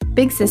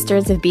Big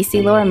Sisters of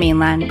BC Lower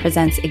Mainland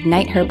presents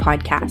Ignite Her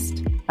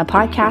podcast, a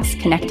podcast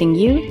connecting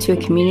you to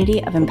a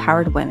community of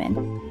empowered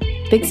women.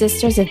 Big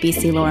Sisters of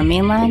BC Lower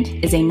Mainland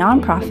is a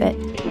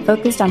nonprofit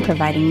focused on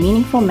providing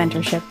meaningful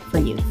mentorship for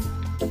youth.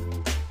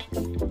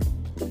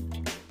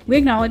 We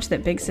acknowledge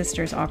that Big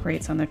Sisters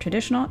operates on the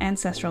traditional,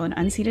 ancestral, and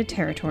unceded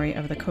territory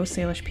of the Coast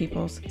Salish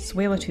peoples,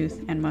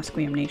 Tsleil-Waututh, and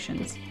Musqueam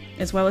nations,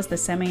 as well as the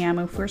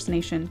Semiahmoo First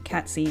Nation,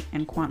 Katzie,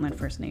 and Kwantlen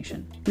First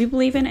Nation. We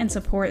believe in and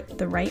support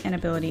the right and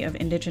ability of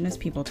Indigenous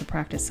people to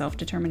practice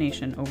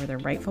self-determination over their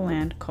rightful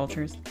land,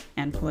 cultures,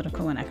 and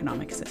political and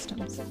economic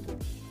systems.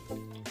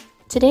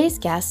 Today's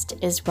guest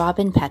is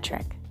Robin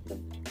Petrick.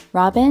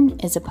 Robin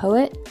is a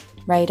poet,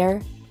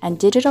 writer, and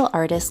digital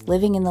artist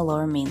living in the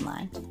Lower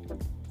Mainland.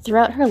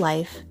 Throughout her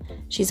life,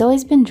 she's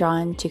always been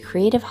drawn to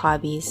creative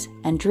hobbies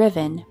and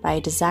driven by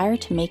a desire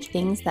to make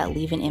things that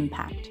leave an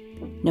impact,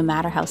 no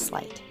matter how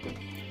slight.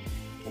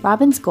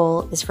 Robin's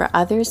goal is for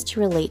others to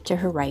relate to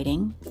her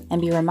writing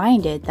and be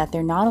reminded that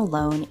they're not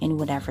alone in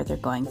whatever they're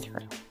going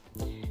through.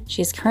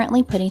 She is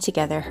currently putting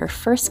together her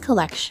first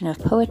collection of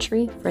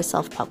poetry for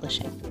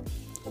self-publishing.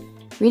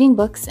 Reading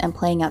books and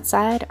playing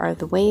outside are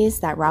the ways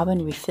that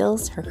Robin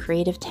refills her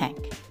creative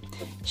tank.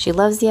 She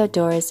loves the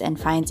outdoors and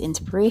finds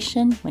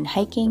inspiration when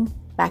hiking,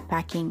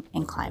 backpacking,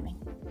 and climbing.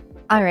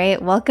 All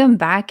right, welcome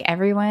back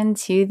everyone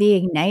to the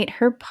Ignite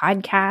Her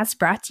podcast,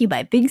 brought to you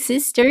by Big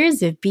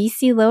Sisters of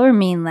BC Lower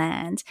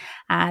Mainland.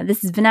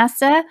 This is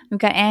Vanessa. We've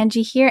got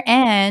Angie here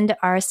and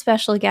our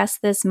special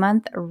guest this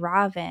month,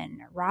 Robin.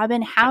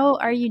 Robin, how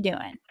are you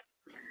doing?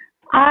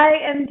 I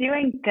am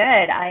doing good.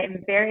 I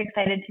am very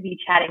excited to be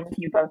chatting with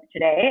you both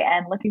today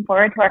and looking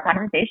forward to our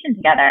conversation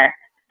together.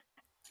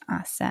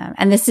 Awesome.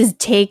 And this is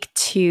take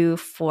 2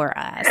 for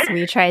us.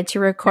 We tried to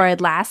record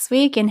last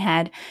week and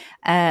had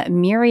a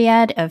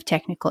myriad of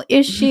technical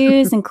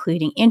issues,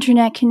 including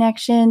internet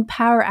connection,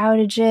 power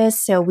outages.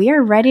 So we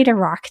are ready to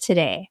rock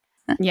today.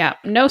 Yeah,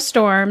 no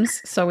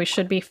storms, so we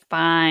should be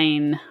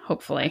fine,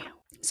 hopefully.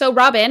 So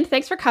Robin,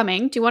 thanks for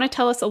coming. Do you want to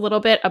tell us a little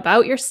bit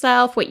about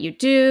yourself, what you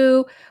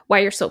do, why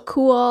you're so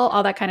cool,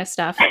 all that kind of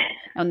stuff?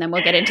 And then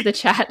we'll get into the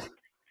chat.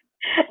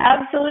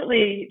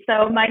 Absolutely.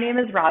 So my name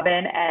is Robin,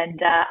 and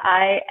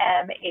I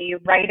am a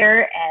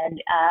writer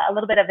and a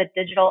little bit of a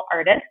digital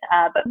artist,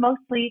 but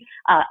mostly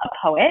a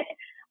poet.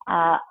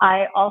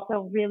 I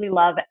also really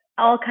love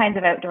all kinds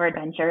of outdoor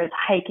adventures,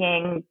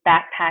 hiking,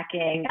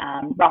 backpacking,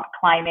 rock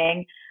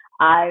climbing.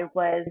 I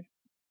was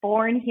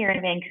born here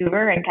in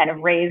Vancouver and kind of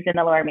raised in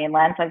the Lower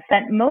Mainland, so I've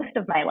spent most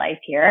of my life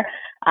here,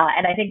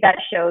 and I think that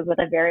shows with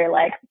a very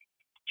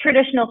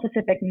traditional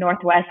Pacific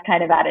Northwest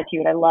kind of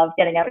attitude. I love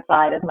getting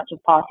outside as much as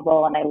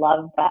possible, and I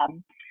love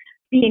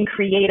being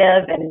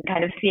creative and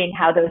kind of seeing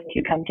how those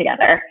two come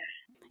together.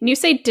 When you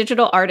say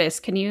digital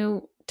artist, can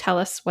you tell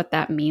us what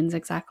that means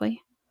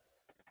exactly?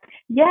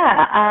 Yeah,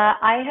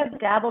 I have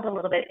dabbled a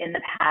little bit in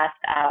the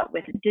past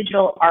with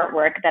digital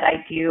artwork that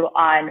I do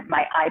on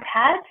my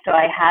iPad. So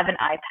I have an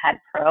iPad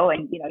Pro,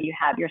 and you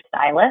have your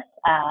stylus,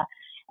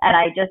 and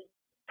I just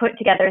put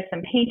together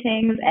some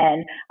paintings,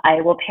 and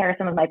I will pair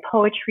some of my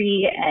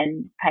poetry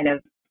and kind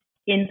of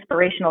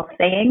inspirational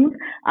sayings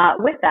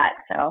with that.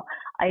 So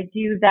I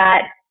do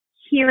that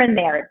here and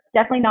there. It's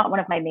definitely not one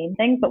of my main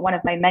things, but one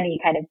of my many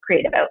kind of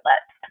creative outlets.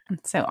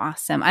 That's so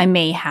awesome. I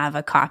may have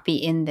a copy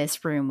in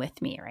this room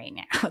with me right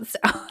now. So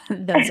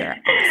those are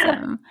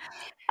awesome.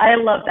 I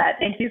love that.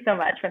 Thank you so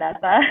much,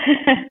 Vanessa.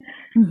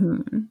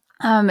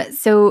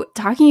 So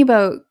talking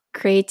about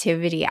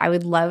creativity, I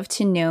would love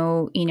to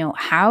know,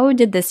 how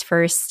did this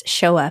first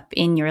show up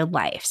in your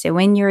life? So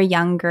when you were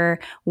younger,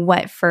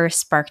 what first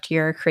sparked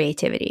your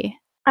creativity?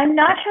 I'm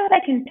not sure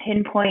that I can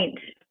pinpoint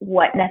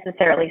what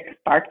necessarily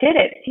sparked it.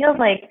 It feels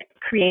like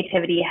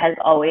creativity has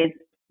always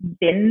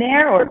been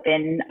there or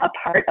been a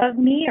part of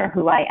me or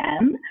who I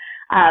am.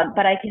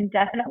 But I can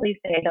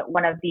definitely say that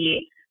one of the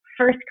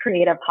first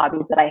creative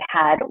hobbies that I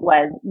had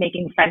was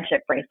making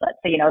friendship bracelets.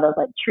 So,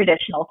 those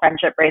traditional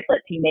friendship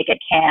bracelets you make at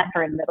camp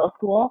or in middle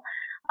school.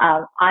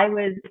 I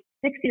was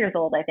 6 years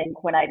old, I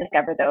think, when I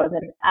discovered those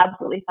and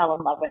absolutely fell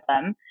in love with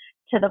them,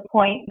 to the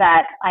point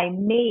that I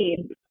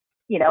made,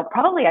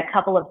 probably a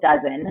couple of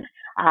dozen.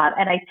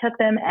 And I took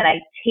them and I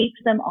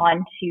taped them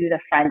onto the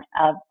front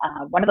of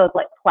one of those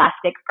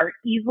plastic art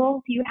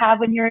easels you have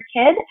when you're a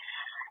kid.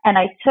 And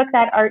I took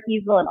that art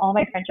easel and all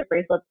my friendship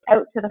bracelets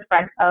out to the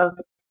front of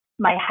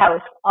my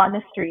house on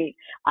the street.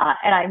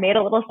 And I made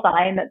a little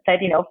sign that said,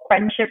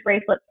 friendship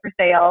bracelets for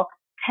sale,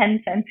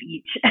 10 cents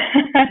each.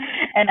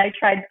 And I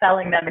tried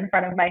selling them in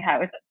front of my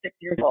house at 6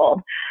 years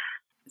old.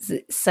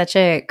 Such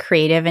a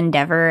creative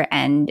endeavor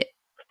and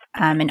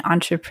an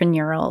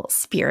entrepreneurial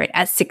spirit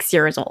at 6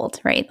 years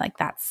old, right?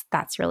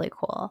 That's really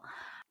cool.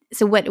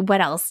 So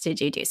what else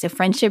did you do? So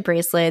friendship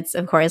bracelets,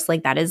 of course,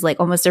 that is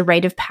almost a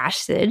rite of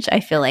passage.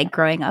 I feel like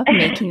growing up,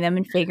 making them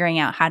and figuring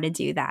out how to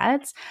do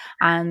that.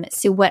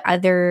 So what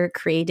other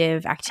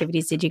creative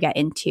activities did you get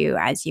into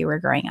as you were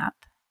growing up?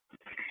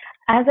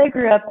 As I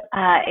grew up,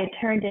 it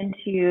turned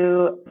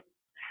into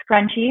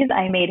scrunchies.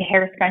 I made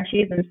hair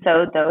scrunchies and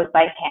sewed those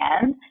by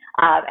hand.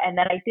 And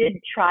then I did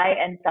try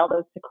and sell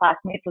those to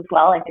classmates as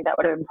well. I think that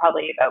would have been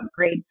probably about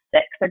grade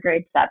 6 or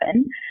grade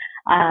 7.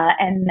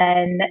 And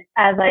then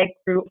as I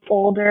grew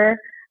older,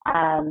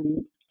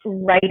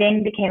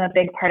 writing became a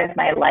big part of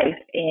my life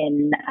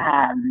in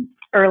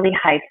early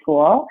high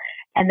school.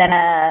 And then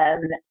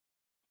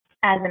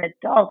as an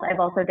adult, I've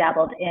also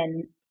dabbled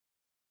in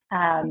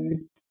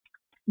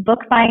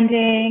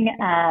bookbinding,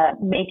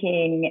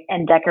 making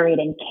and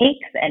decorating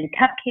cakes and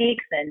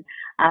cupcakes,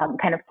 and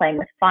kind of playing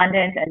with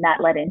fondant. And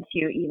that led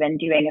into even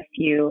doing a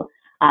few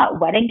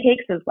wedding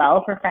cakes as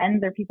well for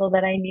friends or people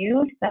that I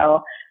knew.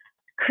 So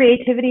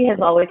creativity has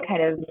always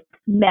kind of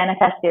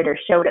manifested or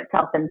showed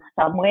itself in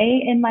some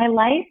way in my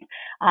life.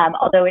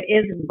 Although it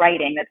is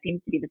writing that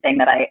seems to be the thing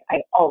that I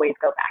always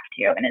go back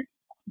to, and it's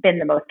been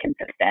the most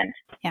consistent.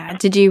 Yeah.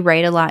 Did you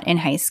write a lot in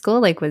high school?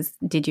 Like,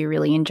 did you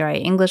really enjoy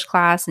English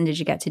class, and did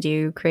you get to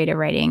do creative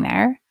writing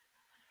there?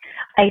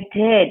 I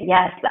did,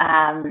 yes.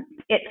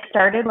 It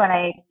started when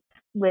I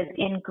was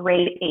in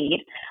grade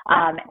 8,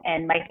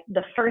 and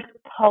the first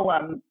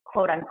poem,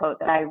 quote unquote,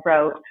 that I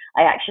wrote,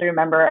 I actually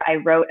remember I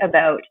wrote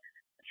about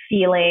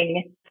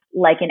feeling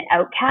like an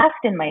outcast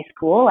in my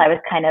school. I was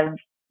kind of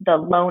the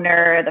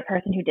loner, the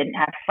person who didn't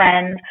have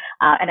friends,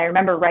 and I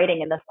remember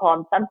writing in this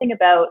poem something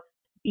about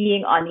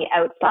being on the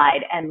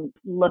outside and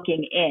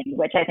looking in,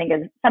 which I think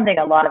is something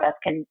a lot of us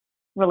can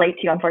relate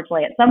to,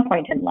 unfortunately, at some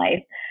point in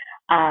life.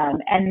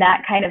 And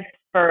that kind of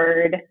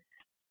spurred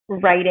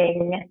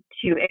writing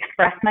to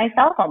express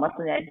myself almost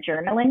in a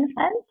journaling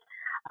sense.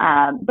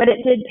 But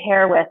it did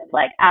pair with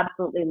like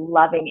absolutely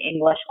loving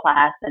English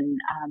class and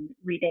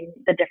reading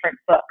the different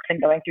books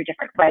and going through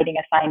different writing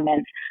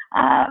assignments.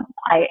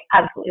 I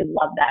absolutely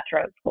loved that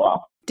throughout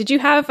school. Did you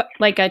have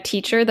like a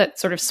teacher that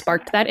sort of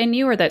sparked that in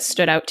you, or that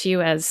stood out to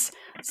you as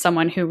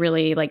someone who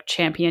really like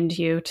championed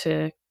you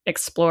to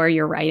explore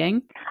your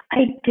writing?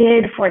 I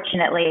did,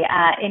 fortunately.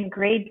 In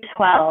grade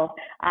 12,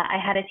 I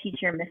had a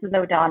teacher, Mrs.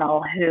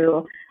 O'Donnell,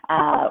 who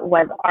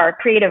was our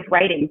creative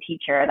writing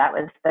teacher. That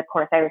was the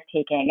course I was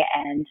taking,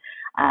 and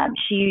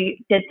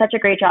she did such a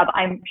great job.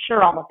 I'm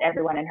sure almost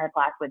everyone in her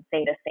class would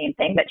say the same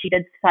thing, but she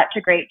did such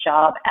a great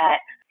job at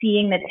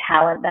seeing the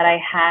talent that I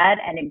had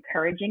and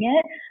encouraging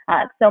it,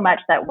 so much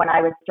that when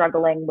I was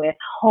struggling with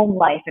home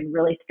life and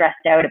really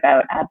stressed out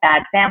about a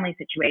bad family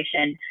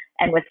situation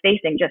and was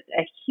facing just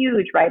a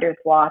huge writer's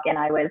block, and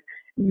I was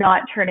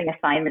not turning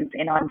assignments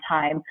in on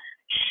time,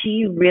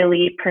 she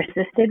really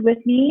persisted with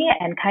me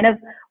and kind of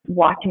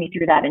walked me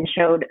through that and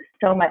showed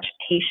so much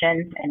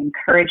patience and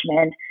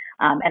encouragement,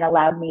 and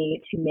allowed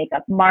me to make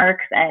up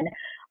marks. And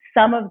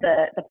some of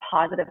the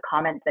positive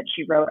comments that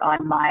she wrote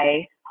on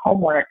my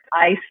homework,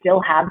 I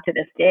still have to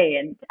this day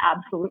and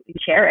absolutely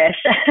cherish.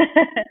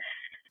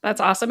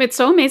 That's awesome. It's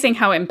so amazing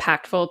how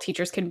impactful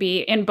teachers can be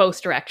in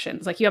both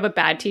directions. Like, you have a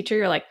bad teacher,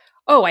 you're like,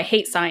 oh, I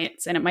hate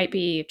science. And it might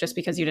be just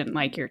because you didn't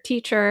like your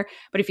teacher.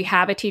 But if you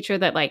have a teacher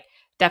that like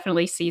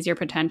definitely sees your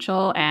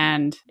potential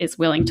and is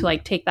willing to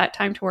like take that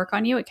time to work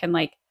on you, it can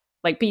like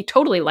be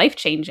totally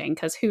life-changing,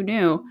 because who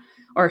knew,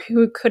 or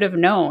who could have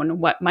known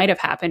what might have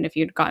happened if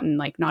you'd gotten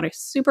like not a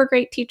super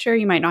great teacher.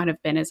 You might not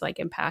have been as like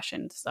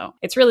impassioned. So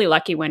it's really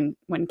lucky when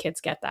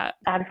kids get that.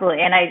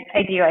 Absolutely. And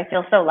I do. I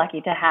feel so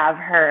lucky to have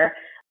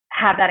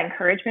that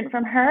encouragement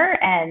from her.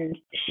 And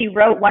she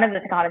wrote, one of the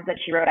comments that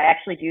she wrote, I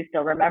actually do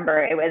still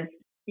remember. It was,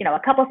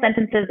 a couple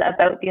sentences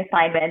about the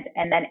assignment,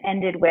 and then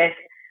ended with,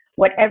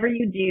 whatever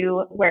you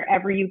do,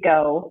 wherever you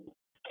go,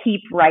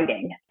 keep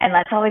writing. And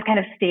that's always kind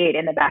of stayed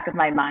in the back of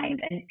my mind.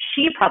 And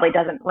she probably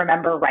doesn't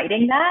remember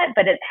writing that,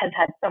 but it has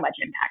had so much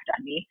impact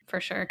on me. For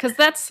sure. Because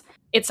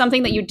it's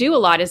something that you do a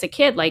lot as a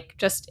kid, like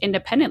just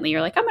independently.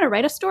 You're like, I'm going to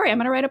write a story, I'm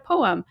going to write a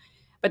poem.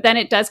 But then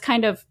it does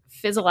kind of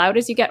fizzle out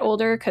as you get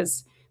older,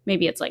 because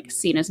maybe it's like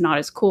seen as not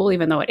as cool,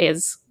 even though it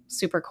is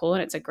super cool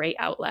and it's a great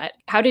outlet.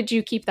 How did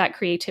you keep that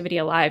creativity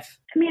alive?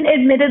 I mean,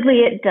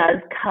 admittedly, it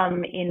does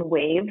come in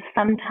waves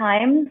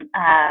sometimes.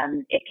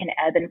 It can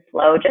ebb and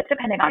flow just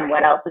depending on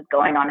what else is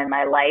going on in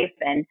my life,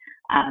 and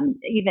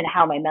even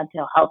how my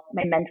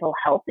mental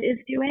health is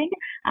doing.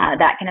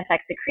 That can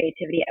affect the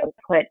creativity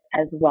output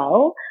as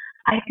well.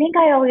 I think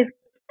I always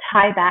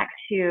tie back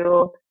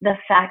to the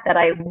fact that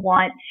I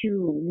want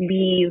to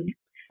leave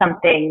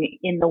something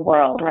in the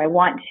world, or I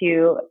want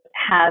to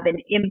have an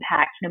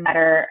impact no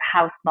matter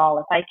how small.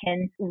 If I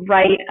can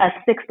write a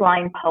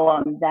 6-line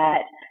poem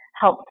that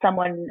helps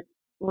someone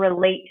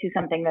relate to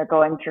something they're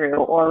going through,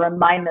 or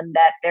remind them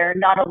that they're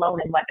not alone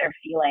in what they're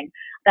feeling,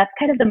 that's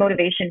kind of the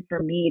motivation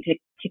for me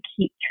to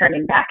keep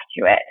turning back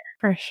to it.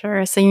 For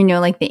sure. So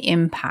like the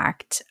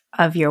impact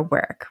of your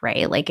work,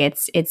 right? Like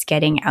it's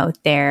getting out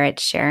there,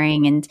 it's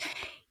sharing. And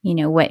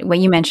what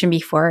you mentioned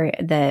before,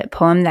 the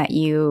poem that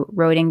you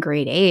wrote in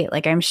grade 8,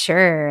 like I'm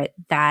sure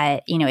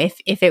that,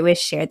 if it was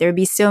shared, there would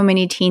be so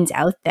many teens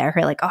out there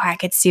who are like, oh, I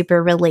could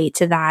super relate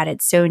to that.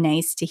 It's so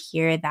nice to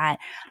hear that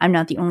I'm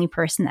not the only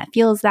person that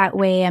feels that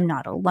way. I'm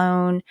not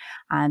alone.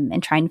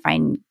 And try and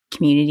find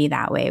community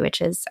that way,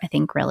 which is, I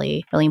think,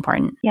 really, really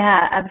important.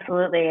 Yeah,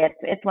 absolutely.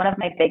 It's one of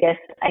my biggest,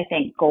 I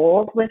think,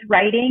 goals with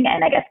writing,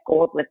 and I guess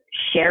goals with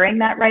sharing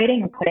that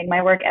writing and putting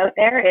my work out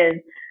there, is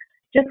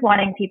just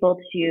wanting people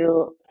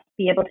to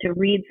be able to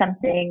read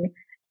something,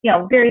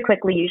 very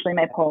quickly. Usually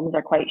my poems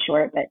are quite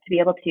short, but to be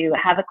able to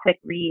have a quick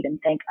read and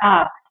think,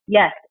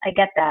 yes, I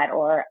get that,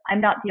 or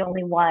I'm not the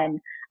only one.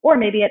 Or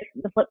maybe it's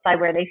the flip side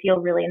where they feel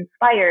really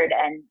inspired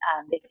and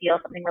they feel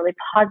something really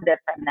positive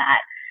from that.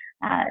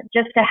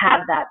 Just to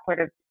have that sort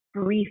of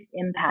brief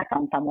impact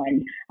on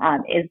someone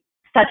is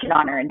such an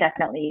honor, and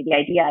definitely the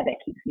idea of it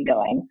keeps me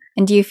going.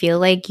 And do you feel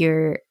like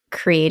your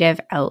creative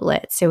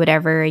outlet, so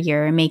whatever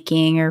you're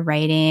making or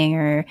writing,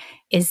 or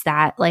is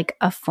that like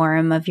a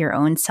form of your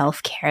own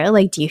self-care?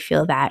 Like, do you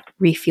feel that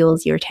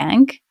refuels your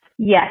tank?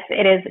 Yes,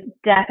 it is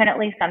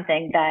definitely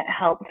something that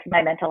helps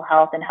my mental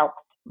health and helps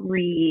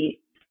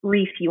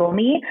refuel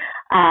me.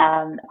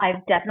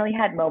 I've definitely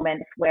had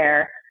moments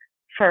where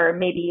for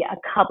maybe a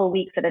couple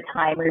weeks at a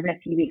time, or even a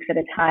few weeks at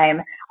a time,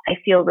 I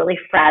feel really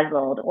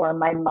frazzled, or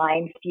my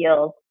mind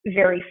feels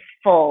very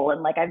full,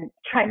 and like I'm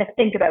trying to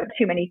think about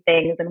too many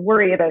things and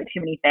worry about too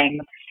many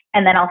things.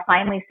 And then I'll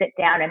finally sit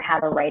down and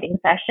have a writing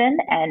session.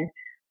 And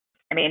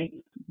I mean,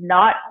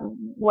 not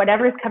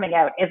whatever's coming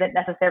out isn't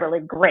necessarily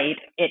great.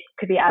 It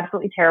could be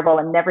absolutely terrible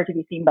and never to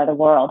be seen by the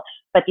world.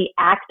 But the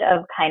act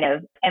of kind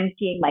of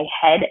emptying my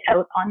head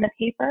out on the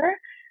paper,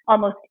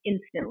 almost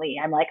instantly,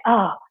 I'm like,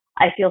 oh,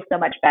 I feel so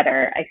much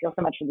better. I feel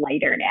so much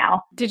lighter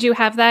now. Did you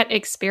have that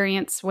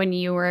experience when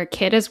you were a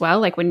kid as well?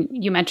 Like when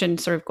you mentioned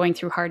sort of going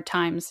through hard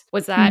times,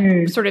 was that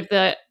sort of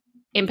the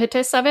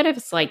impetus of it? If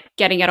it's like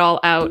getting it all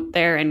out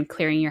there and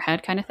clearing your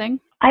head kind of thing?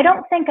 I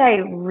don't think I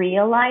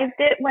realized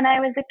it when I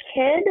was a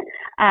kid,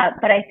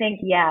 but I think,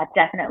 yeah,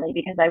 definitely,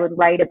 because I would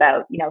write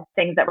about,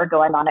 things that were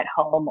going on at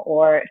home,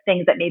 or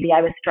things that maybe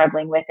I was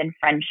struggling with in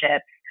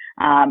friendships,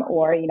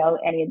 or,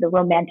 any of the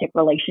romantic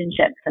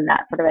relationships and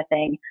that sort of a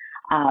thing.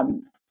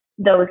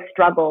 Those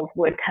struggles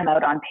would come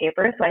out on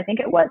paper. So I think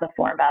it was a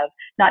form of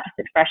not just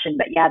expression,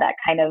 but yeah, that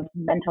kind of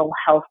mental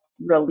health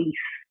relief.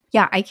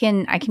 Yeah, I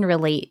can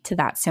relate to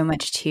that so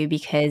much too,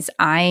 because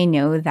I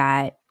know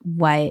that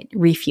what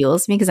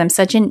refuels me, because I'm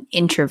such an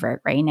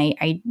introvert, right? And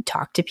I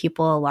talk to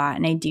people a lot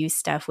and I do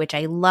stuff which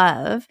I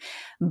love,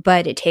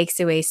 but it takes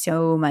away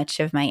so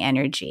much of my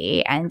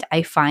energy. And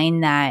I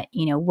find that,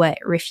 what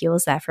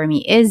refuels that for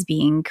me is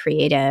being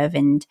creative,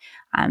 and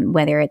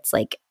whether it's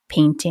like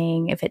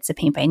painting, if it's a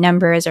paint by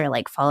numbers, or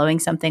like following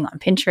something on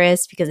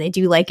Pinterest, because I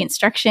do like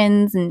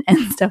instructions and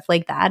stuff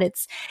like that.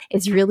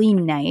 It's really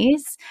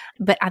nice.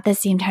 But at the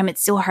same time,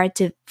 it's so hard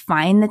to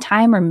find the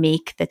time or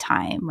make the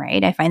time,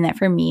 right? I find that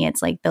for me,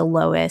 it's like the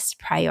lowest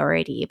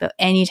priority. But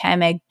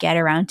anytime I get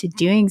around to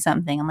doing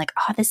something, I'm like,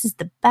 oh, this is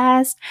the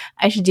best.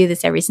 I should do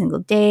this every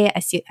single day.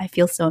 I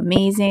feel so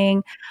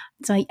amazing.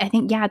 So I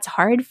think, yeah, it's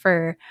hard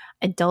for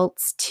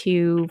adults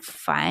to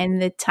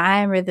find the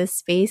time or the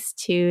space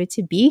to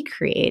be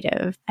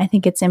creative. I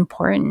think it's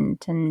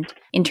important. And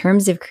in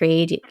terms of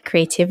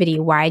creativity,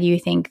 why do you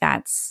think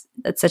that's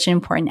such an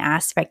important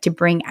aspect to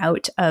bring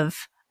out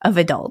of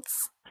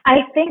adults? I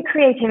think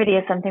creativity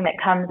is something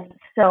that comes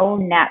so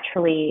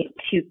naturally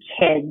to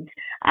kids.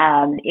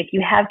 If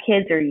you have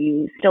kids or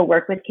you still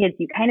work with kids,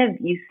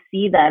 you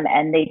see them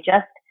and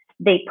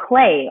they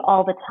play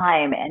all the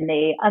time, and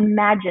they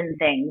imagine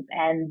things,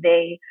 and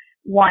they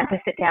want to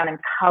sit down and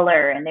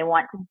color, and they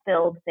want to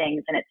build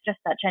things. And it's just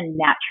such a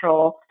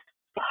natural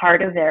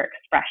part of their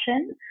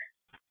expression.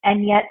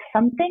 And yet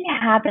something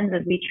happens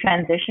as we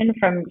transition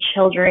from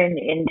children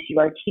into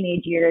our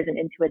teenage years and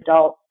into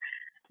adults.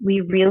 We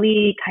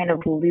really kind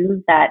of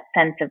lose that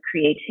sense of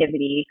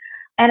creativity.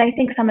 And I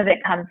think some of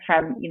it comes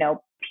from,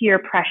 peer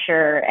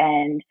pressure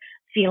and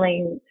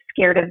feeling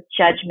scared of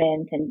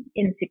judgment and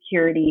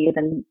insecurities.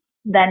 And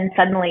then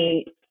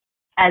suddenly,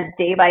 as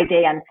day by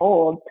day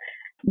unfolds,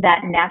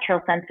 that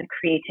natural sense of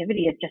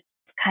creativity is just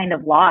kind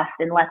of lost,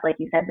 unless, like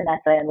you said,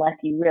 Vanessa, unless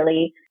you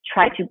really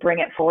try to bring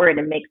it forward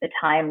and make the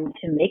time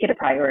to make it a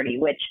priority,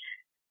 which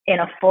in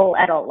a full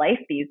adult life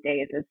these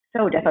days is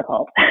so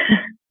difficult.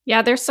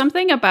 Yeah, there's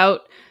something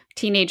about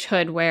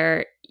teenagehood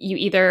where you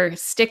either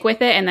stick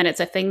with it and then it's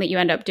a thing that you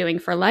end up doing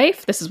for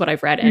life. This is what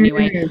I've read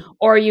anyway.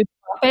 Or you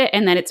drop it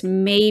and then it's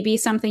maybe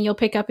something you'll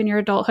pick up in your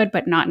adulthood,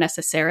 but not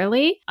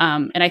necessarily.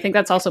 And I think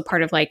that's also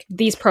part of like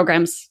these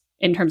programs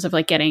in terms of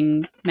like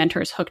getting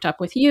mentors hooked up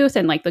with youth,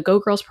 and like the Go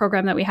Girls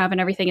program that we have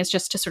and everything, is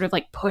just to sort of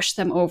like push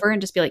them over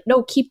and just be like,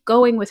 no, keep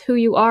going with who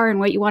you are and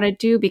what you want to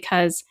do,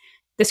 because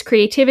this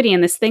creativity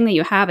and this thing that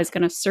you have is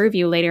going to serve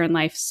you later in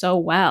life so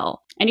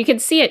well. And you can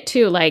see it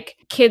too, like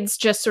kids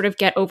just sort of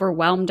get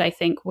overwhelmed, I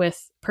think,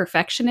 with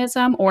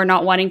perfectionism or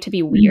not wanting to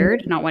be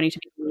weird, not wanting to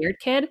be a weird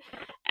kid.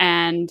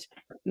 And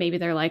maybe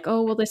they're like,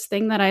 oh, well, this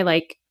thing that I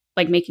like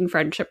making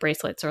friendship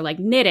bracelets or like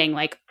knitting,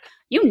 like,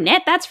 you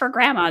knit, that's for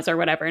grandmas or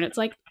whatever. And it's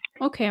like,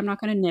 okay, I'm not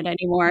going to knit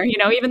anymore,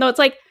 even though it's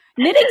like,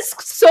 knitting's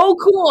so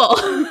cool.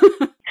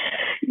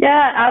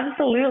 Yeah,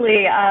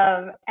 absolutely.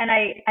 And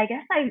I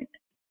guess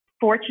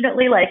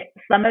fortunately, like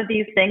some of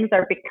these things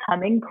are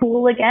becoming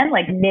cool again,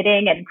 like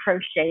knitting and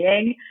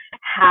crocheting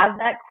have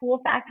that cool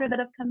factor that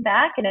have come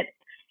back. And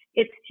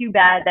it's too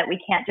bad that we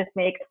can't just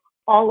make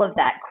all of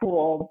that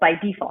cool by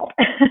default.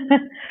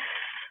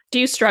 Do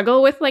you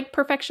struggle with like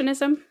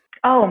perfectionism?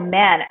 Oh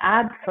man,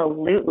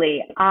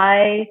 absolutely.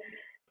 I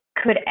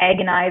could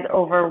agonize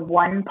over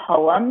one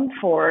poem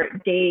for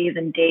days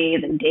and days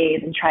and days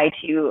and try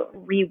to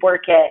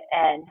rework it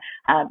and,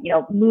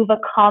 move a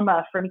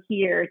comma from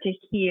here to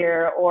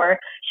here, or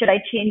should I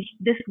change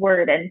this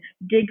word and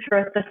dig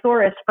through a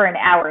thesaurus for an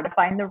hour to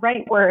find the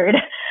right word?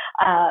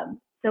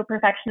 So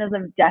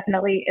perfectionism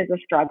definitely is a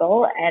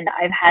struggle, and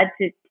I've had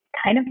to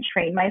kind of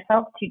train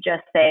myself to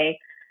just say,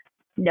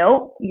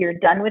 no, you're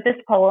done with this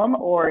poem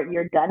or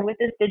you're done with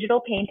this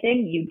digital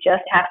painting. You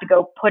just have to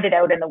go put it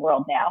out in the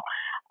world now.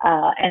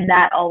 And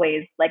that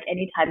always, like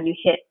anytime you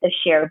hit the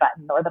share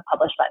button or the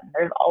publish button,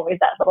 there's always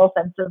that little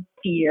sense of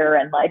fear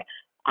and like,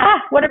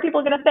 what are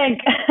people going to think?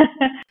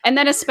 And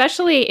then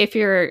especially if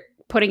you're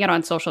putting it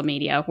on social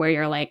media where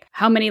you're like,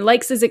 how many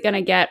likes is it going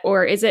to get?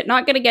 Or is it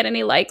not going to get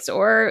any likes?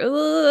 Or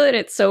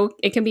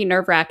it can be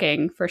nerve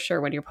wracking for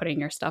sure when you're putting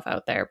your stuff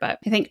out there. But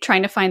I think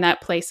trying to find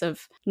that place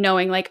of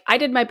knowing like, I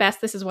did my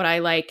best. This is what I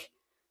like.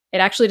 It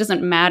actually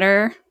doesn't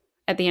matter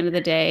at the end of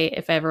the day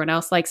if everyone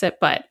else likes it.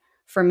 But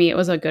for me, it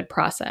was a good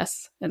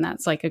process. And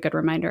that's like a good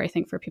reminder, I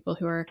think, for people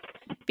who are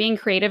being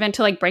creative and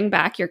to like bring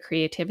back your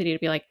creativity to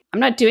be like, I'm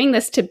not doing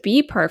this to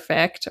be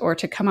perfect or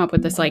to come up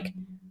with this like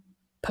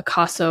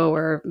Picasso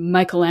or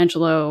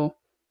Michelangelo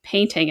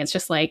painting. It's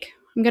just like,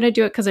 I'm going to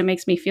do it because it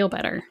makes me feel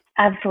better.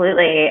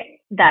 Absolutely.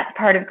 That's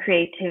part of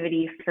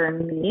creativity for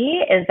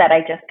me, is that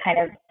I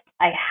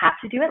have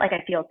to do it. Like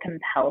I feel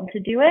compelled to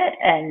do it.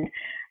 And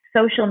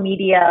social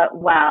media,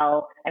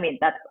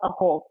 that's a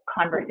whole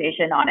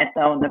conversation on its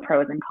own, the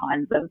pros and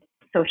cons of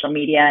social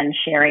media and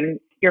sharing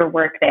your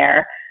work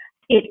there.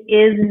 It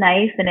is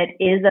nice and it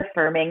is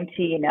affirming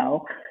to,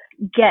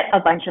 get a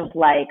bunch of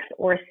likes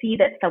or see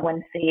that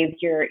someone saved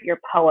your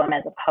poem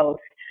as a post,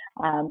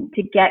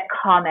 to get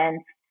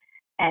comments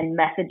and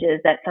messages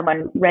that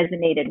someone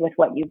resonated with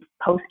what you've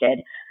posted.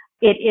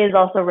 It is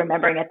also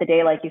remembering at the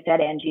day, like you said,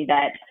 Angie,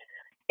 that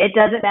it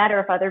doesn't matter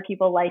if other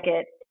people like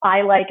it.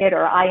 I like it,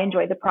 or I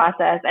enjoy the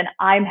process, and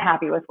I'm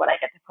happy with what I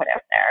get to put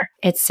out there.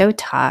 It's so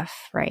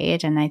tough,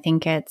 right? And I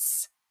think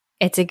it's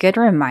a good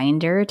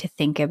reminder to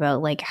think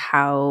about like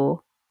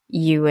how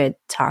you would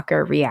talk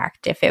or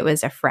react if it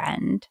was a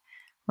friend,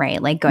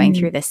 right? Like going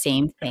through the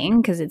same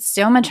thing, because it's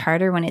so much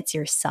harder when it's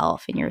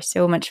yourself and you're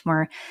so much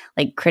more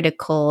like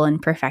critical and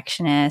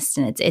perfectionist,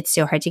 and it's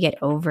so hard to get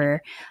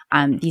over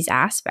these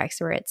aspects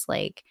where it's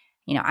like,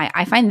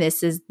 I find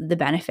this is the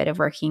benefit of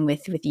working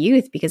with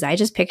youth, because I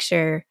just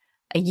picture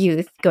a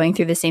youth going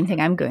through the same thing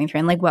I'm going through,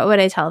 and like, what would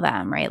I tell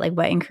them, right? Like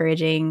what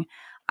encouraging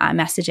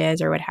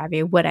messages or what have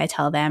you would I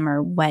tell them,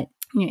 or what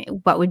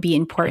would be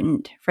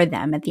important for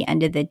them at the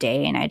end of the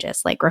day? And I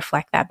just like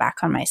reflect that back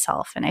on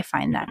myself, and I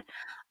find that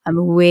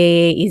I'm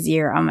way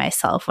easier on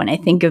myself when I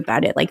think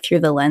about it like through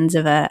the lens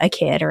of a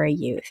kid or a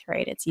youth,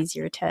 right? It's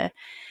easier to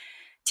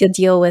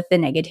deal with the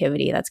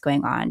negativity that's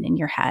going on in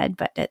your head,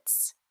 but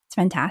it's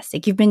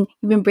fantastic. You've been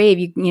brave.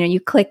 You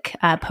click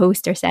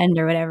post or send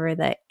or whatever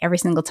that every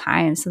single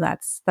time. So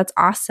that's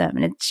awesome.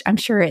 And I'm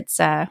sure it's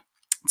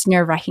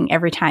nerve wracking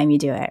every time you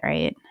do it,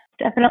 right?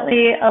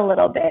 Definitely a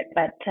little bit,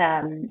 but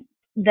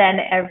then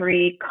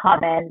every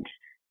comment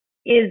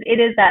is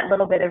that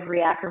little bit of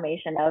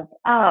reaffirmation of,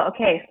 oh,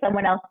 okay,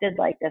 someone else did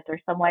like this, or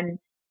someone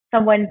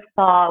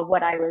saw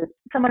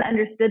someone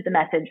understood the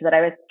message that I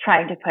was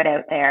trying to put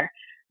out there.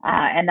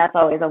 And that's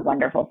always a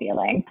wonderful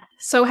feeling.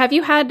 So have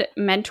you had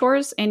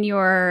mentors in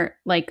your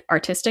like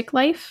artistic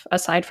life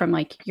aside from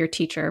like your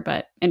teacher,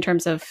 but in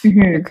terms of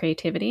your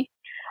creativity?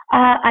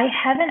 I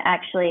haven't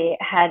actually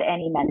had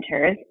any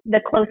mentors.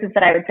 The closest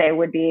that I would say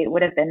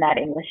would have been that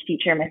English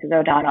teacher, Mrs.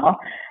 O'Donnell,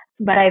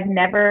 but I've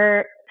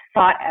never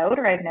sought out,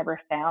 or I've never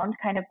found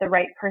kind of the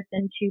right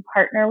person to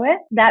partner with.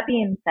 That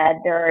being said,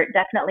 there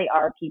definitely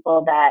are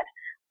people that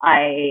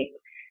I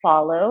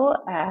follow,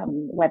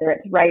 whether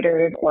it's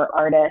writers or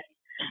artists,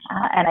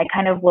 and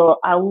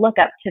I'll look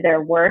up to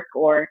their work,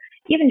 or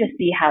even just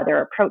see how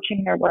they're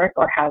approaching their work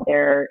or how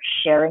they're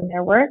sharing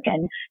their work,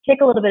 and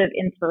take a little bit of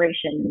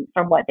inspiration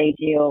from what they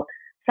do.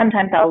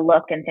 Sometimes I'll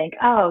look and think,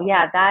 oh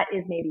yeah, that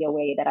is maybe a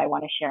way that I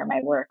want to share my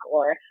work,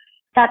 or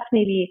that's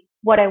maybe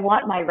what I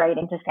want my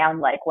writing to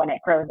sound like when it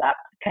grows up,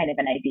 kind of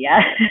an idea.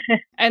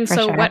 And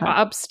so what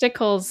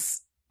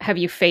obstacles have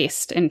you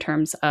faced in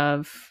terms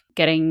of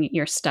getting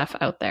your stuff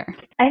out there?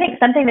 I think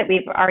something that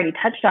we've already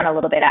touched on a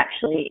little bit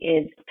actually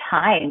is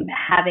time,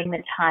 having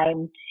the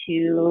time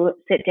to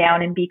sit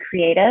down and be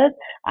creative.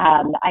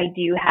 I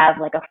do have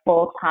like a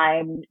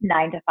full-time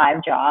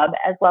 9-to-5 job,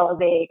 as well as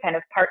a kind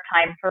of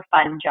part-time for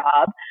fun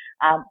job.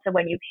 So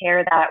when you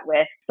pair that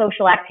with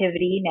social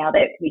activity, now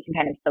that we can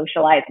kind of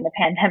socialize in the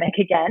pandemic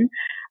again,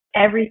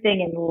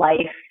 everything in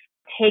life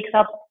takes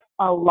up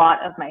a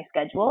lot of my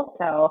schedule.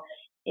 So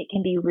it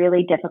can be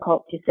really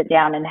difficult to sit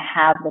down and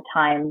have the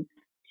time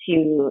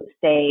to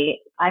say,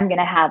 I'm going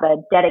to have a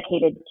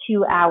dedicated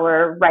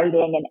 2-hour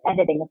writing and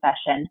editing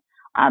session.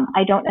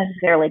 I don't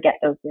necessarily get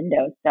those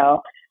windows.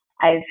 So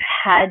I've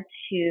had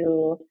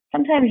to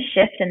sometimes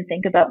shift and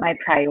think about my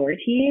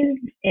priorities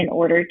in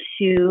order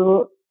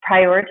to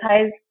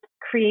prioritize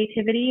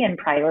creativity and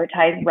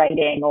prioritize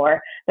writing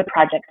or the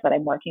projects that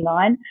I'm working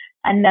on.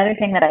 Another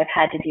thing that I've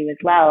had to do as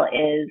well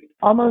is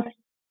almost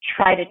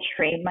try to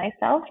train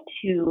myself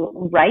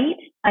to write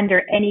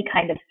under any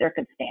kind of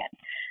circumstance.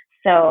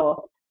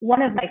 So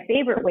one of my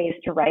favorite ways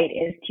to write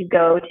is to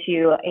go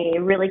to a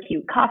really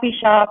cute coffee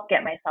shop,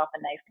 get myself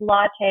a nice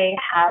latte,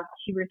 have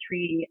 2 or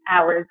 3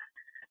 hours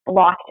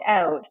blocked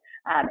out,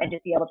 and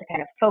just be able to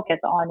kind of focus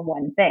on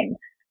one thing.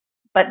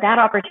 But that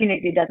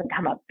opportunity doesn't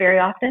come up very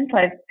often. So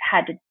I've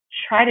had to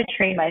try to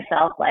train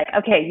myself like,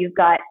 okay, you've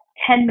got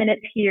 10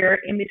 minutes here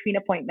in between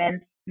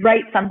appointments,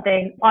 write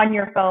something on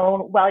your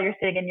phone while you're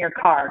sitting in your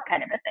car,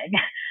 kind of a thing.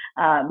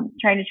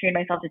 Trying to train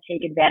myself to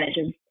take advantage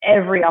of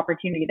every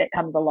opportunity that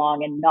comes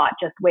along and not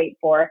just wait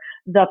for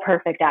the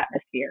perfect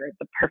atmosphere,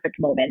 the perfect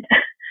moment.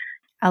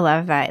 I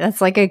love that.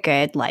 That's like a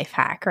good life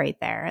hack right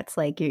there. It's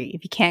like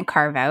if you can't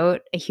carve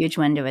out a huge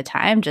window of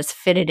time, just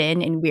fit it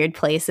in weird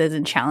places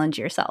and challenge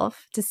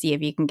yourself to see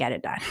if you can get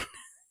it done.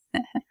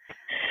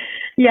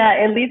 Yeah,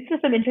 it leads to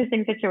some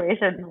interesting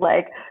situations.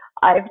 Like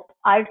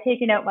I've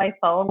taken out my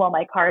phone while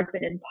my car's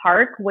been in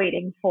park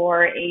waiting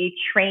for a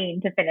train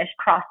to finish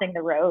crossing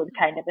the road,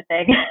 kind of a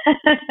thing.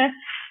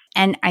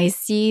 And I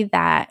see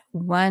that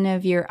one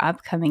of your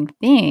upcoming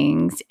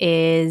things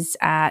is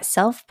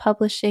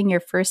self-publishing your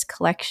first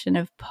collection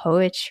of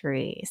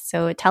poetry.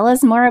 So tell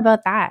us more about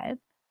that.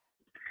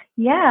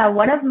 Yeah,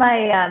 one of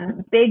my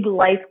big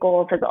life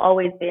goals has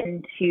always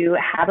been to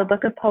have a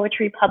book of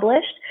poetry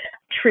published.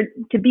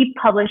 To be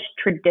published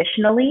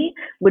traditionally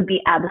would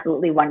be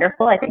absolutely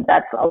wonderful. I think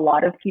that's a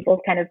lot of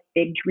people's kind of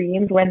big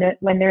dreams when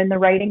they're in the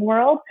writing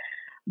world.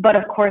 But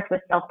of course,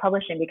 with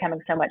self-publishing becoming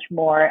so much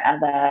more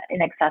of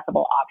an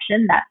accessible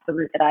option, that's the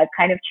route that I've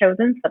kind of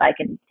chosen so that I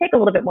can take a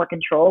little bit more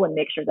control and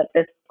make sure that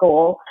this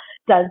goal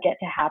does get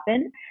to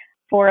happen.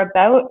 For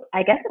about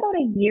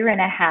a year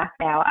and a half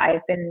now,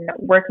 I've been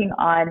working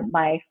on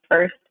my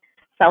first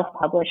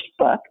self-published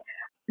book.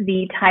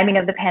 The timing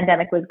of the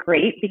pandemic was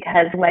great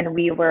because when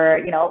we were,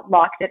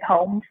 locked at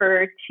home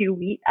for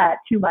 2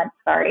 months,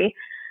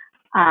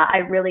 I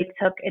really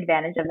took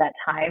advantage of that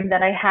time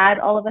that I had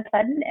all of a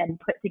sudden and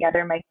put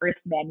together my first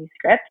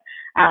manuscript.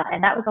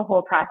 And that was a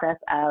whole process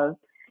of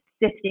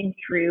sifting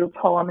through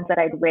poems that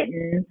I'd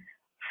written,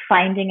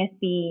 finding a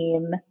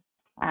theme,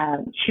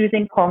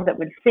 choosing poems that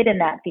would fit in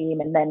that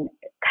theme, and then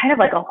kind of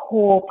like a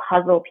whole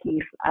puzzle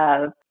piece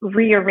of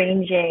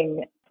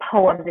rearranging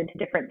poems into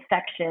different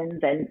sections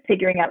and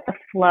figuring out the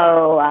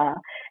flow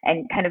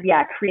and kind of,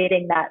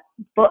 creating that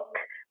book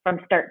from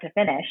start to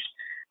finish.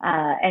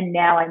 And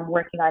now I'm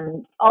working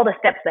on all the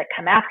steps that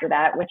come after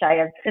that, which I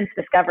have since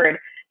discovered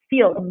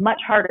feels much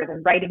harder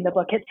than writing the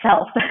book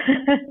itself.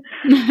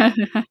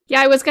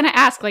 Yeah, I was going to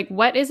ask,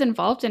 what is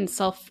involved in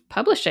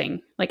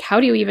self-publishing? How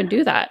do you even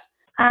do that?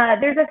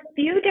 There's a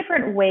few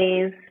different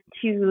ways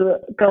to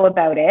go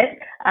about it.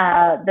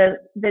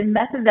 The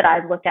method that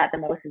I've looked at the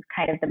most is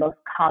kind of the most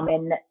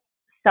common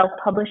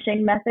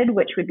self-publishing method,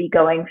 which would be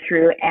going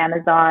through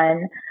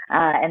Amazon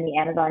and the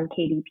Amazon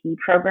KDP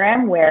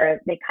program,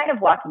 where they kind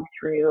of walk you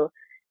through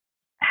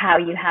how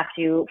you have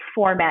to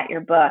format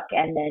your book,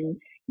 and then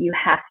you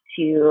have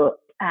to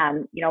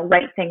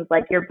write things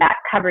like your back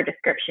cover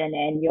description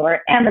and your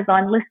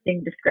Amazon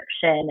listing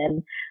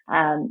description.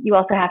 And you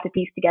also have to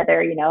piece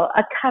together,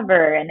 a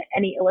cover and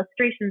any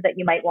illustrations that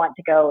you might want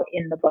to go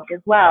in the book as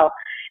well,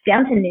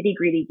 down to nitty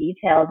gritty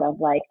details of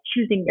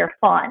choosing your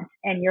font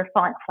and your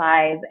font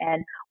size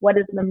and what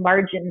is the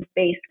margin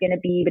space going to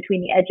be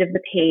between the edge of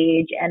the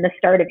page and the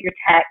start of your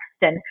text,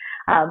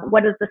 and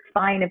what is the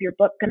spine of your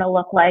book going to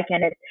look like.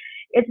 And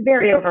it's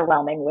very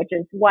overwhelming, which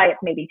is why it's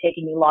maybe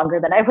taking me longer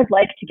than I would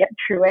like to get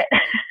through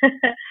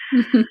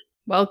it.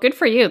 Well, good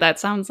for you. That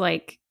sounds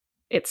like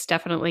it's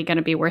definitely going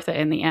to be worth it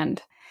in the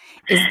end.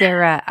 Is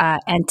there a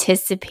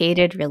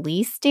anticipated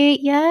release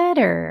date yet,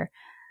 or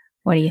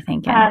what are you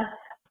thinking?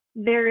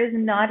 There is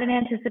not an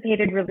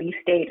anticipated release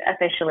date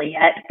officially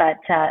yet, but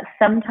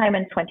sometime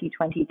in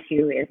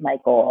 2022 is my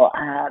goal.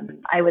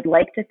 I would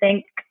like to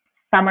think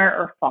summer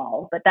or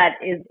fall, but that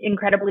is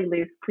incredibly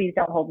loose. Please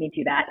don't hold me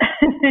to that.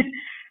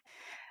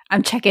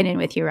 I'm checking in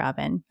with you,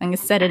 Robin. I'm going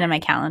to set it in my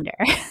calendar.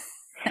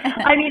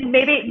 I mean,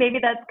 maybe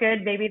that's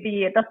good. Maybe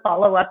the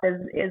follow-up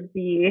is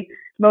the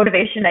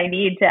motivation I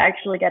need to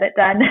actually get it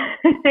done.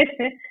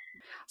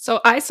 So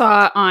I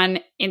saw on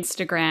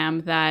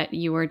Instagram that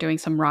you were doing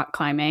some rock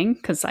climbing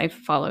because I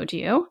followed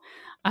you.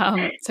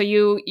 So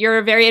you're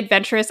a very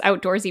adventurous,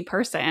 outdoorsy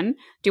person.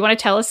 Do you want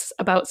to tell us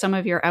about some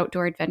of your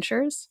outdoor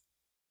adventures?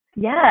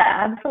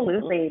 Yeah,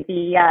 absolutely.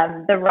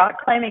 The rock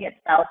climbing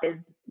itself is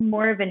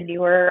more of a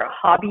newer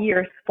hobby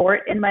or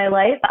sport in my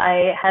life.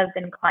 I have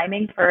been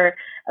climbing for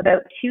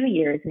about 2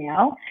 years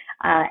now,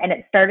 and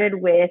it started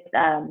with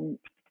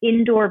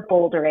indoor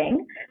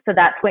bouldering. So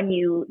that's when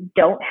you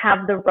don't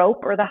have the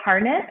rope or the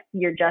harness,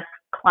 you're just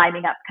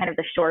climbing up kind of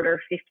the shorter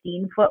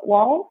 15-foot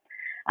walls.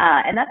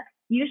 And that's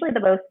usually the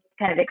most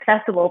kind of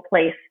accessible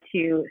place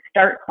to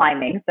start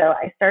climbing. So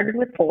I started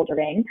with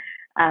bouldering,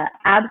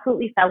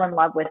 absolutely fell in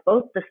love with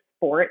both the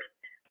sport,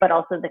 but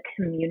also the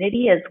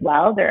community as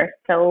well. There are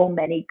so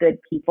many good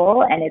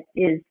people, and it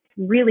is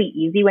really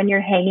easy when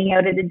you're hanging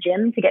out at a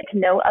gym to get to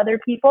know other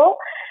people.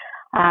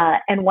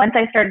 And once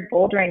I started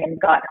bouldering and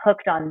got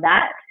hooked on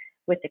that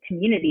with the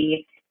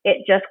community,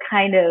 it just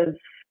kind of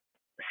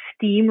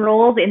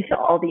steamrolled into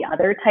all the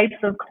other types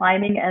of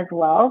climbing as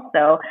well.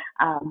 So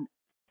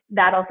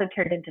that also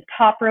turned into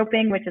top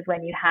roping, which is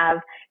when you have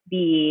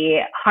the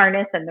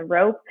harness and the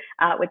rope,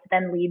 which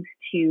then leads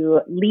to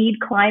lead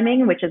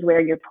climbing, which is where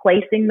you're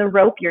placing the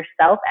rope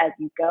yourself as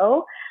you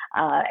go.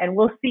 And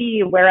we'll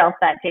see where else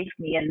that takes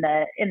me in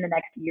the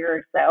next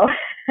year or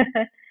so.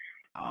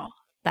 Oh,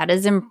 that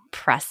is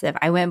impressive.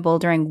 I went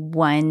bouldering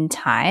one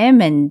time,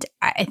 and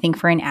I think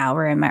for an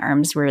hour, and my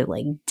arms were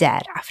like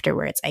dead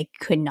afterwards. I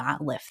could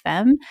not lift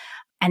them.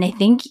 And I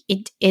think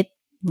it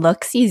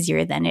looks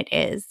easier than it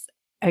is.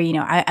 Or,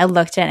 I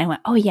looked at it and I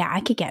went, oh yeah, I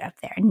could get up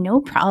there. No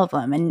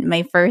problem. And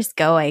my first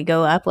go, I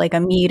go up like a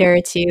meter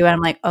or two, and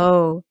I'm like,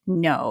 oh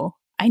no,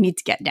 I need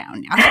to get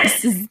down now.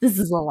 This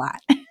is a lot.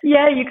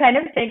 Yeah,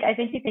 I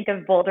think you think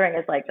of bouldering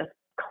as like just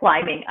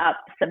climbing up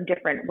some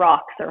different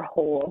rocks or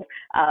holes.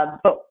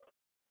 But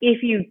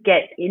if you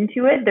get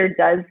into it, there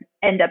does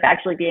end up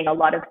actually being a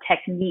lot of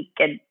technique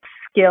and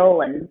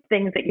skill and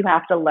things that you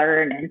have to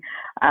learn.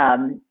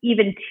 And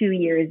even 2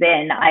 years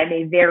in, I'm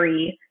a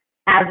very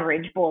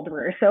average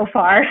boulderer so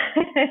far.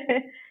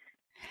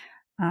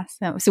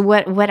 Awesome. So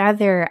what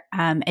other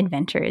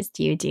adventures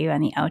do you do on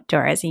the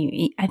outdoors?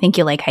 I think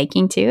you like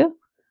hiking too?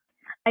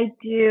 I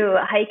do.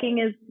 Hiking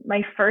is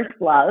my first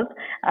love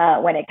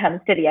when it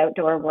comes to the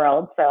outdoor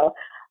world. So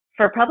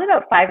for probably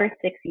about 5 or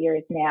 6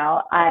 years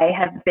now, I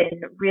have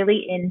been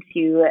really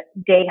into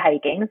day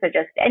hiking. So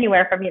just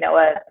anywhere from,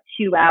 a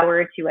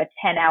 2-hour to a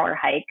 10-hour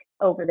hike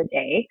over the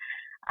day.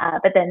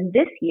 But then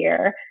this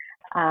year,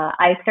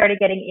 I started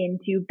getting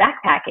into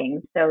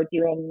backpacking. So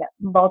doing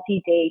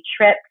multi-day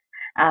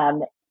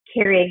trips,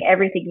 carrying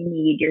everything you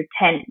need, your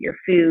tent, your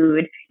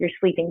food, your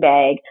sleeping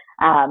bag,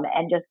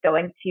 and just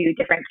going to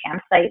different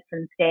campsites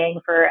and staying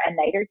for a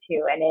night or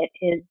two. And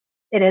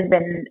it has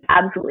been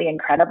absolutely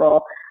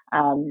incredible.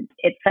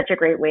 It's such a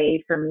great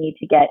way for me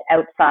to get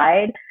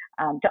outside,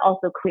 to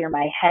also clear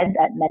my head,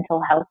 that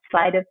mental health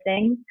side of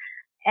things.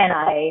 And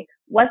I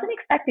wasn't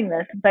expecting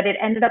this, but it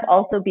ended up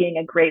also being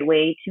a great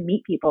way to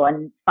meet people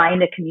and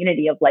find a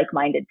community of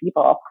like-minded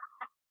people.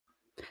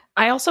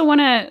 I also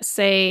want to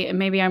say,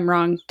 maybe I'm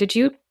wrong, did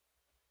you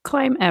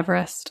climb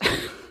Everest?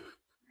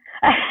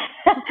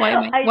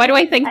 Why do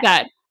I think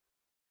that?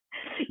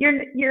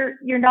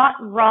 You're not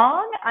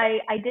wrong. I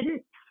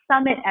didn't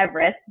summit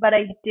Everest, but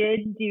I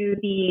did do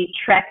the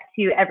trek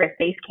to Everest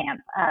Base Camp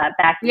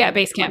back.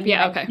 Base camp.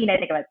 Yeah, okay. I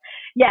think it was.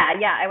 Yeah.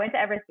 I went to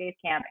Everest Base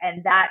Camp,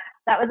 and that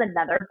was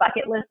another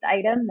bucket list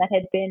item that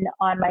had been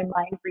on my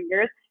mind for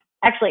years.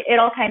 Actually, it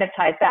all kind of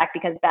ties back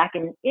because back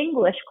in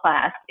English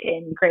class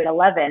in grade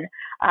 11,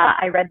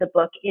 I read the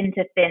book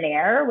Into Thin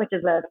Air, which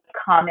is a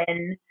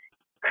common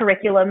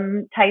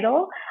curriculum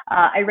title.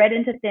 I read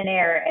Into Thin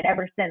Air, and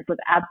ever since was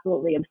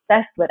absolutely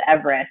obsessed with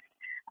Everest.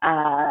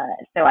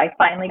 So I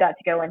finally got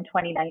to go in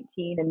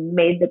 2019 and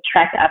made the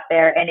trek up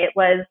there, and it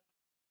was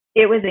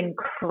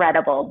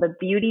incredible. The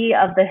beauty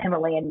of the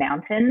Himalayan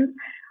mountains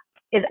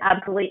is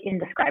absolutely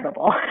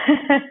indescribable.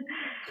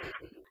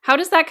 How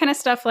does that kind of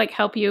stuff like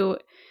help you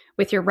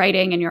with your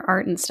writing and your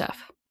art and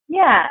stuff?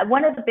 Yeah,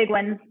 one of the big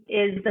ones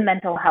is the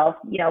mental health.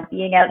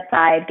 Being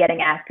outside, getting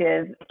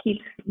active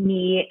keeps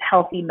me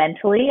healthy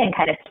mentally and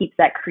kind of keeps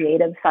that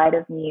creative side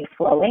of me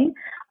flowing.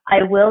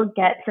 I will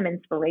get some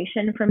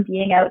inspiration from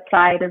being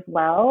outside as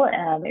well.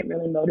 It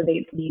really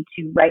motivates me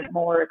to write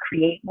more,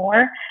 create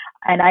more.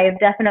 And I have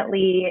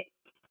definitely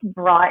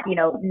brought,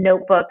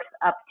 notebooks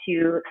up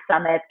to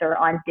summits or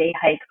on day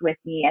hikes with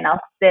me, and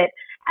I'll sit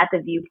at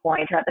the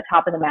viewpoint or at the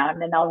top of the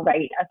mountain and I'll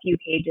write a few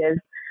pages.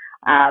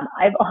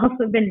 I've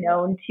also been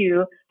known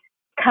to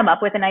come up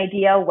with an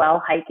idea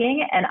while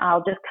hiking, and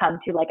I'll just come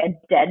to like a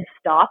dead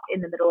stop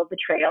in the middle of the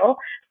trail,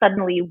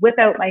 suddenly whip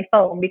out my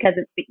phone because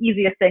it's the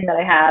easiest thing that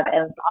I have,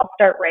 and I'll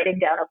start writing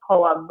down a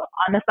poem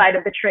on the side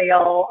of the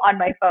trail on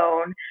my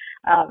phone.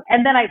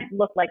 And then I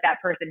look like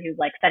that person who's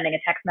like sending a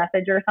text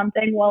message or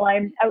something while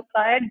I'm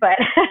outside. But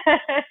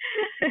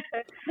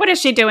what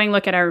is she doing?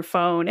 Look at her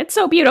phone. It's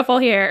so beautiful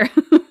here.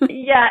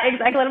 Yeah,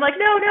 exactly. And I'm like,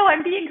 no,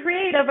 I'm being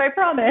creative, I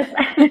promise.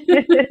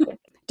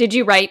 Did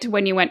you write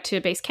when you went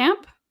to base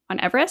camp on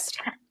Everest?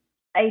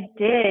 I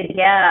did,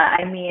 yeah.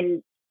 I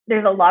mean,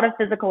 there's a lot of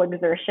physical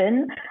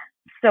exertion,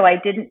 so I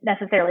didn't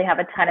necessarily have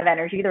a ton of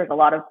energy. There was a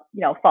lot of,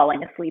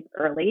 falling asleep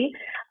early.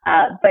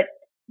 But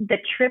the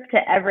trip to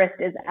Everest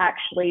is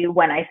actually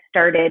when I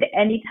started.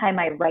 Anytime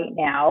I write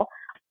now,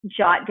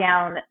 jot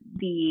down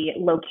the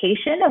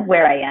location of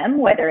where I am,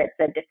 whether it's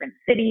a different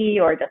city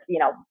or just,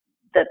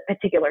 the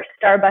particular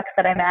Starbucks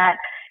that I'm at,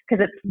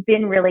 because it's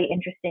been really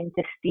interesting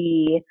to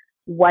see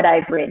what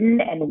I've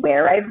written and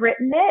where I've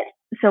written it.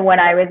 So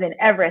when I was in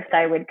Everest,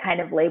 I would kind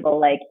of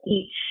label like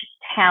each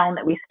town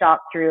that we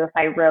stopped through. If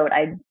I wrote,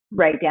 I'd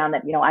write down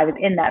that, I was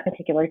in that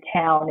particular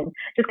town and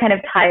just kind of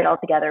tie it all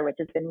together, which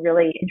has been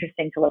really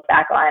interesting to look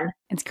back on.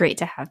 It's great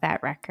to have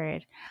that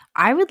record.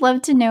 I would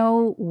love to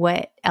know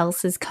what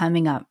else is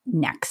coming up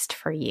next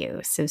for you.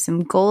 So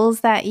some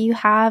goals that you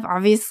have,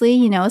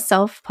 obviously,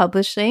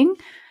 self-publishing,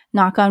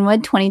 knock on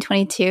wood,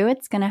 2022,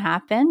 it's going to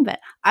happen. But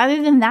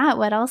other than that,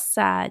 what else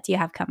do you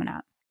have coming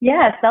up?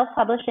 Yeah,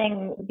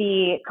 self-publishing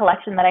the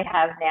collection that I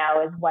have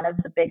now is one of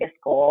the biggest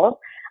goals.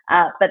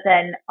 But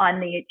then on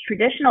the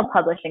traditional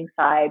publishing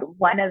side,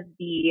 one of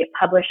the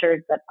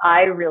publishers that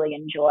I really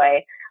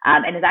enjoy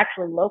and is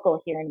actually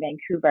local here in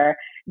Vancouver,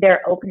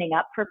 they're opening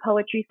up for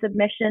poetry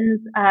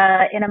submissions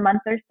in a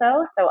month or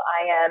so. So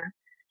I am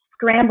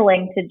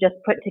scrambling to just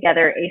put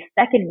together a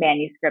second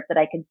manuscript that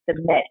I can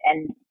submit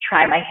and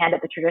try my hand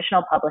at the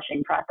traditional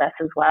publishing process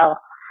as well.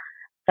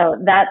 So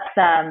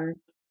that's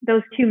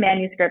those two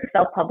manuscripts,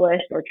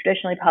 self-published or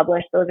traditionally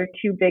published, those are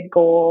two big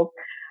goals.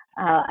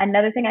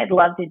 Another thing I'd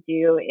love to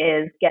do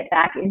is get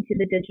back into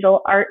the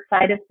digital art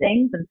side of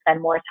things and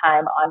spend more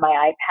time on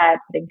my iPad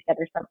putting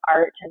together some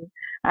art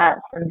and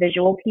some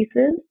visual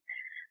pieces.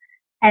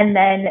 And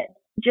then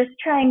just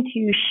trying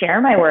to share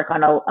my work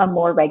on a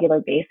more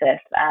regular basis.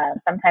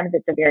 Sometimes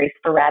it's a very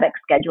sporadic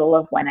schedule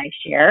of when I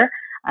share,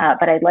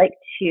 but I'd like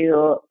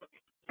to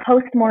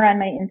post more on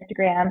my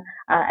Instagram,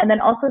 and then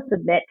also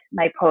submit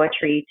my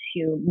poetry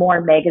to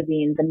more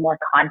magazines and more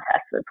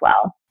contests as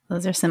well.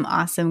 Those are some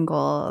awesome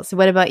goals.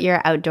 What about your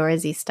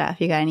outdoorsy stuff?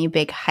 You got any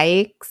big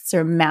hikes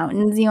or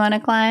mountains you want to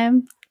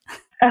climb?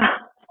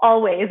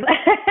 Always.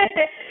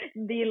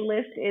 The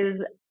list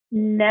is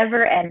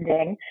never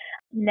ending.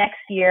 Next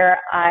year,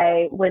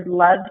 I would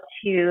love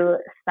to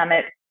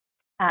summit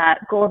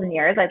Golden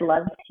Ears. I'd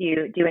love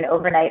to do an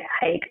overnight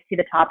hike to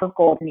the top of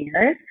Golden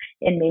Ears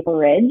in Maple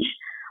Ridge.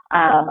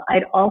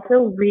 I'd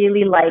also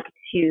really like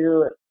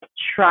to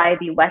try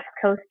the West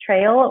Coast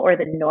Trail or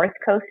the North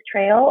Coast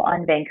Trail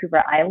on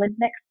Vancouver Island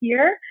next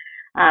year.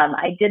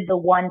 I did the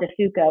Juan de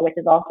Fuca, which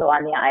is also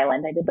on the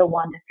island. I did the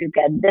Juan de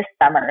Fuca this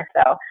summer.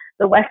 So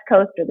the West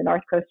Coast or the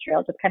North Coast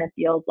Trail just kind of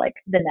feels like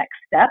the next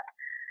step.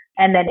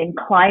 And then in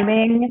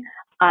climbing,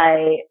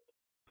 I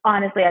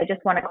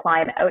just want to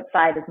climb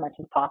outside as much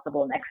as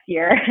possible next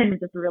year and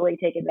just really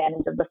take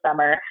advantage of the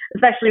summer,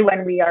 especially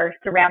when we are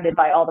surrounded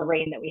by all the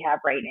rain that we have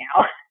right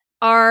now.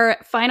 Our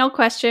final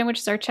question, which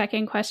is our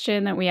check-in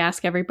question that we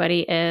ask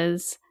everybody,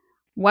 is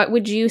what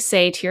would you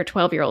say to your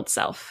 12-year-old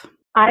self?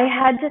 I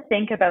had to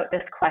think about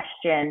this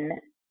question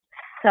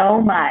so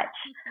much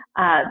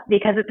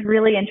because it's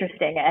really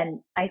interesting.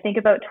 And I think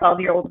about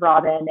 12-year-old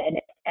Robin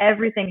and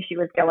everything she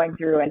was going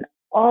through and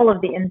all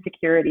of the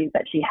insecurities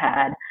that she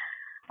had.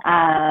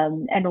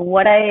 And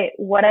what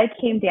I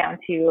came down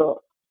to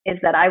is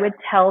that I would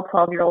tell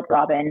 12-year-old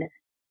Robin,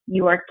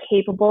 you are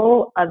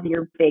capable of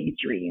your big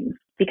dreams.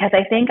 Because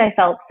I think I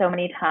felt so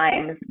many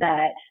times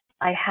that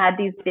I had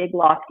these big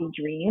lofty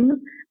dreams,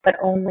 but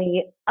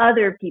only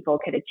other people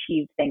could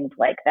achieve things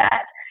like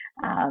that.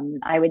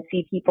 I would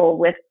see people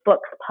with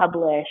books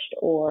published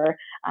or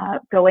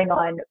going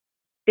on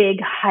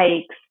big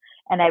hikes,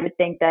 and I would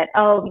think that,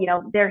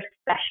 they're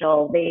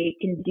special. They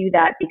can do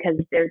that because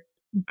they're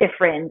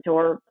different,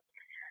 or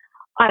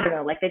I don't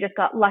know, like they just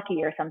got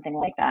lucky or something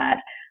like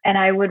that. And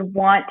I would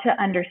want to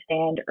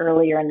understand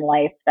earlier in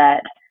life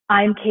that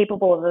I'm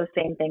capable of those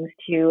same things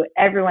too.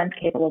 Everyone's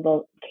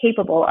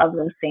capable of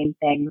those same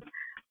things.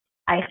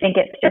 I think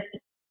it's just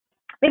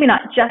maybe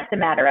not just a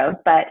matter of,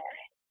 but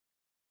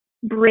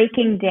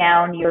breaking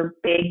down your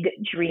big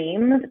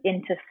dreams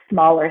into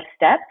smaller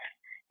steps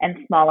and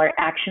smaller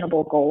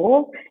actionable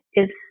goals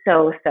is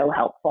so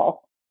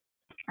helpful.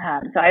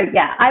 So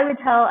I would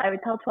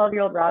tell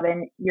 12-year-old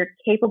Robin, you're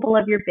capable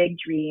of your big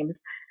dreams.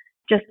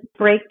 Just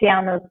break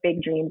down those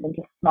big dreams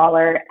into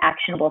smaller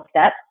actionable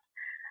steps.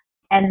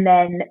 And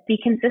then be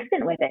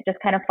consistent with it. Just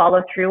kind of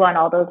follow through on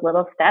all those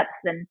little steps,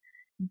 and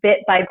bit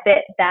by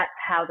bit, that's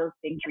how those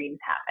big dreams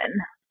happen.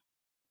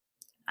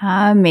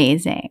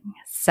 Amazing.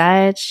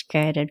 Such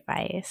good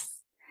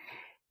advice.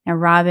 Now,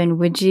 Robin,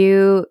 would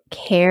you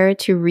care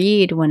to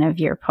read one of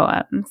your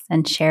poems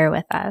and share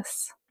with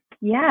us?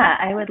 Yeah,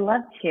 I would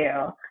love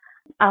to.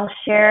 I'll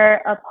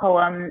share a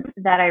poem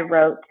that I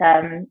wrote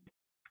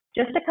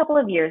just a couple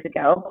of years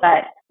ago,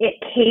 but it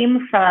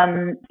came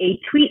from a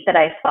tweet that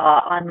I saw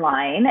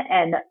online,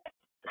 and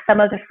some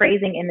of the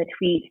phrasing in the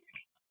tweet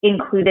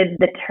included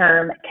the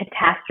term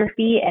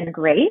catastrophe and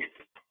grace,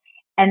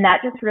 and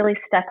that just really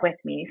stuck with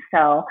me.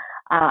 So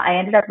I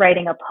ended up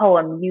writing a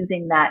poem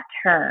using that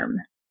term,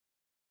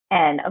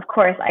 and of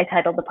course I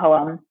titled the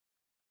poem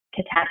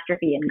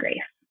Catastrophe and Grace.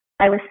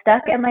 I was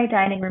stuck at my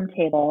dining room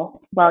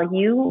table while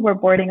you were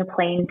boarding a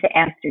plane to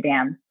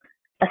Amsterdam,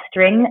 a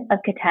string of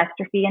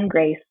catastrophe and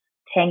grace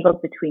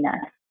tangled between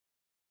us.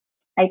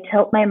 I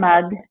tilt my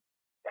mug,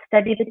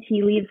 study the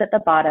tea leaves at the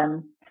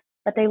bottom,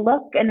 but they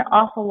look an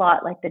awful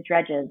lot like the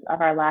dredges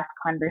of our last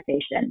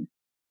conversation.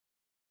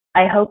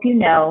 I hope you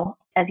know,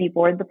 as you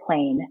board the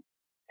plane,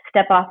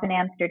 step off in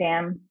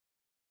Amsterdam,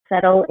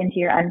 settle into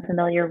your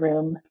unfamiliar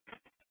room,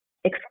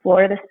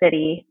 explore the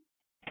city,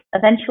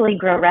 eventually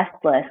grow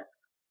restless,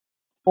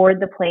 board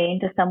the plane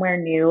to somewhere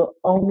new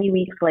only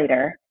weeks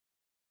later,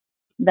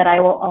 that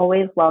I will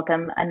always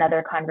welcome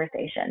another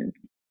conversation,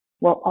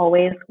 will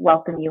always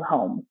welcome you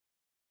home.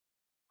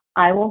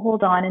 I will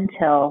hold on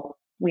until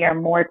we are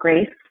more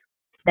grace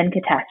than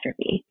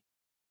catastrophe.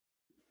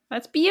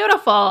 That's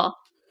beautiful.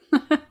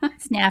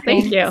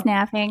 Snapping. Thank you.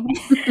 Snapping.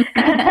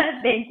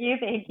 Thank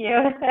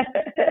you.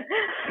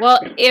 Well,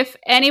 if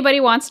anybody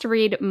wants to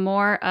read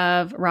more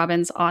of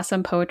Robin's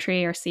awesome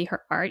poetry or see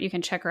her art, you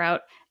can check her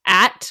out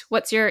at,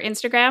 what's your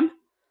Instagram?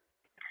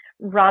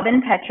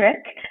 Robin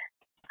Petrick.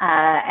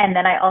 And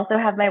then I also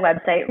have my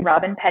website,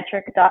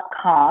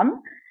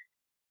 robinpetrick.com.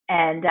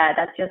 And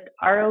that's just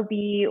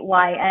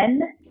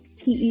ROBYNPETRIK.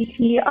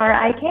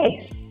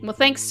 Well,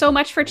 thanks so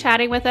much for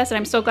chatting with us. And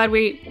I'm so glad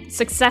we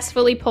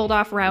successfully pulled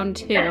off round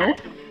 2.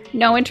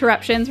 No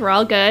interruptions. We're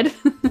all good.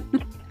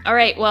 All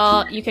right.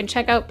 Well, you can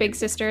check out Big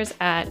Sisters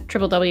at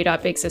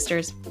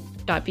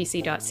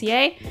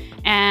www.bigsisters.bc.ca.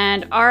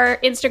 And our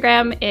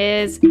Instagram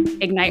is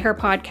Ignite Her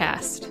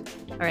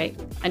Podcast. All right.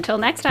 Until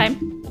next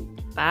time.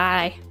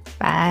 Bye.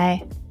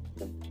 Bye.